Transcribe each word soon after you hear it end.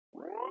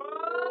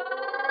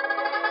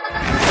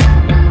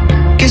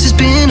Guess it's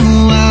been a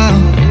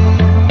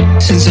while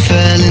since I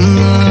fell in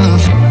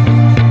love,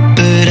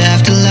 but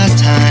after last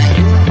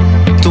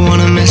time, don't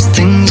wanna mess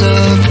things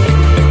up.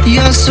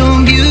 You're so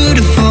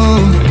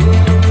beautiful,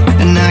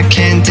 and I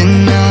can't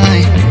deny.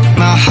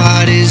 My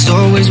heart is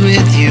always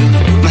with you,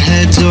 my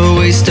head's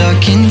always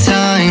stuck in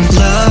time.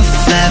 Love,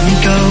 let me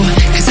go,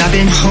 cause I've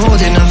been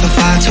holding on for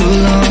far too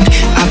long.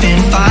 I've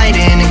been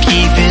fighting and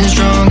keeping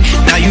strong,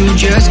 now you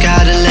just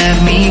gotta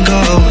let me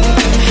go.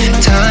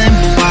 Time,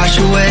 wash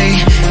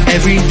away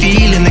every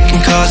feeling that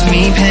can cause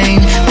me pain.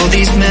 All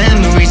these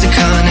memories I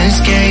can't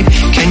escape,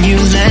 can you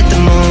let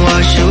them all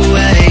wash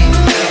away?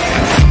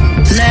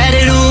 Let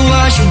it all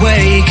wash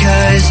away,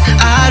 cause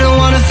I don't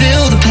wanna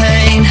feel the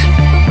pain.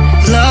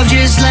 Love,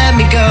 just let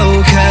me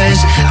go, cause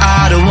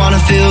I don't wanna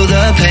feel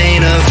the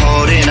pain of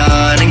holding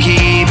on and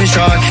keeping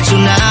strong. So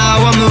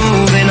now I'm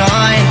moving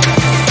on,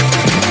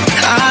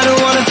 I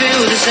don't wanna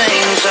feel the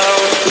same. So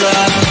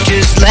love,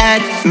 just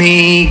let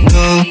me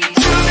go.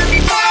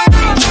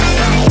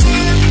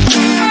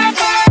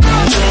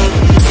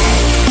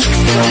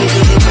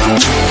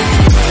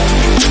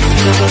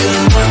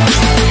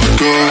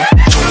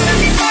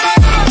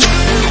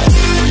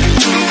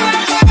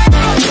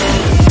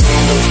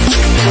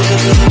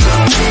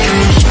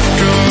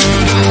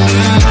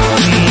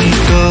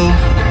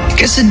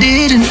 Guess I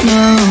didn't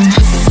know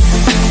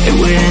it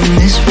went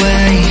this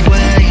way.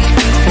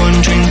 One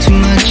drink too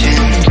much and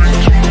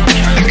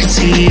I could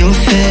see your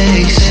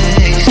face.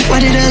 Why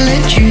did I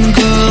let you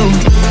go?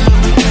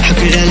 How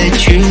could I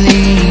let you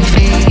leave?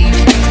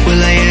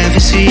 Will I ever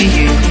see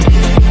you?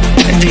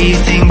 And do you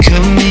think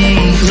of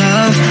me?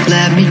 Love,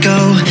 let me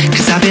go,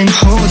 cause I've been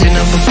holding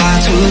on for far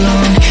too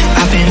long.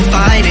 I've been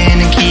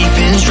fighting and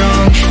keeping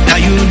strong, now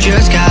you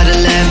just gotta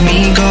let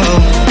me go.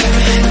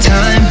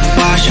 Time,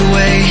 wash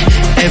away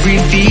every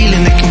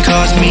feeling that can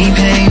cause me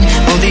pain.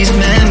 All these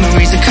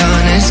memories I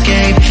can't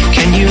escape,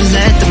 can you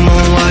let them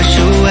all wash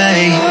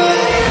away?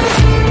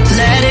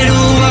 Let it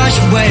all wash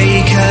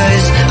away,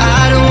 cause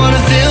I don't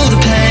wanna feel the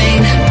pain.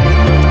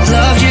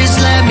 Love, just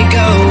let me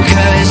go,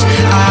 cause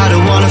I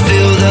don't wanna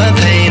feel the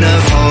pain of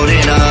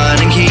holding on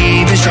and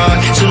keeping strong.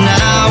 So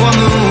now I'm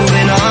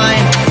moving on,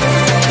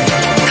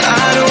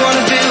 I don't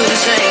wanna feel the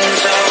same.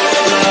 So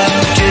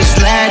love, just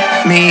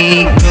let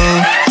me go.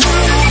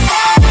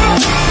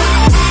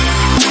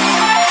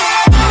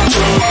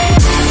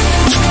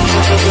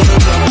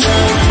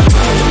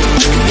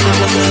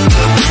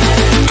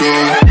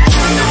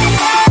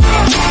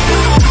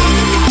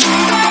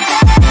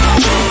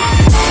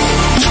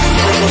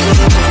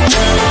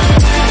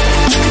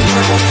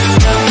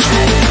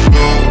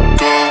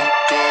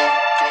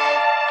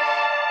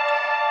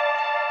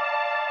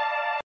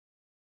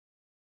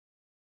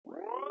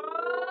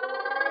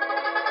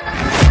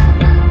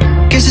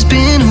 Guess it's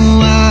been a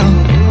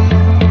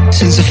while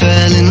since I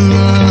fell in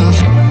love,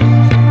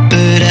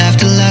 but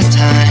after last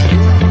time,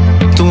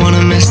 don't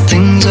wanna mess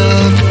things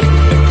up.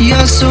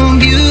 You're so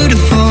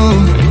beautiful,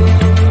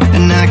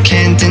 and I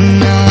can't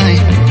deny.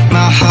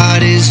 My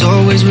heart is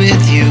always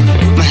with you,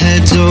 my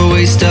head's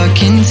always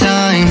stuck in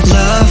time.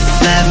 Love,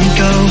 let me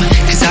go,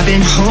 cause I've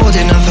been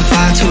holding on for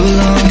far too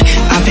long.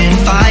 I've been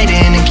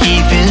fighting and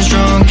keeping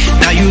strong,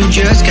 now you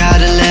just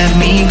gotta let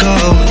me go.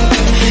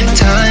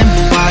 Time,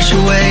 wash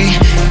away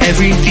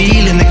every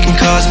feeling that can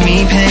cause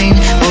me pain.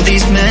 All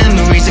these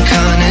memories I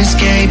can't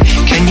escape,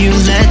 can you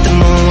let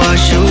them all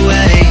wash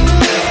away?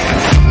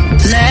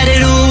 Let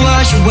it all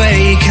wash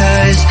away,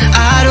 cause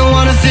I don't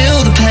wanna feel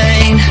the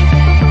pain.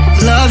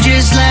 Love,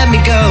 just let me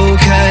go,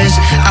 cause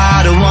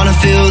I don't wanna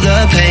feel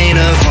the pain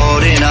of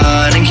holding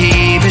on and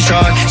keeping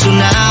strong. So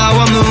now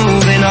I'm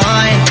moving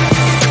on,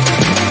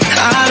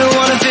 I don't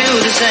wanna feel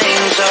the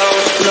same. So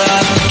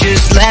love,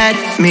 just let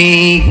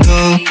me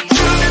go.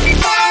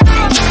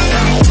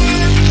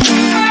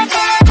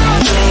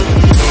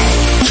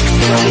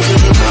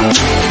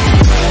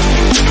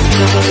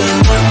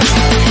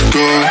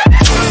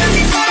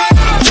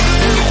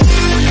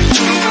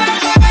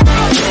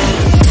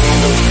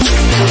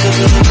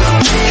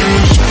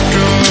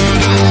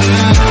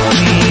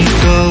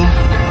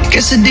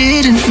 Guess I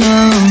didn't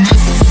know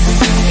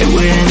it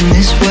went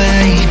this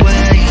way.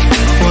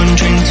 One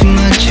drink too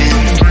much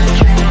and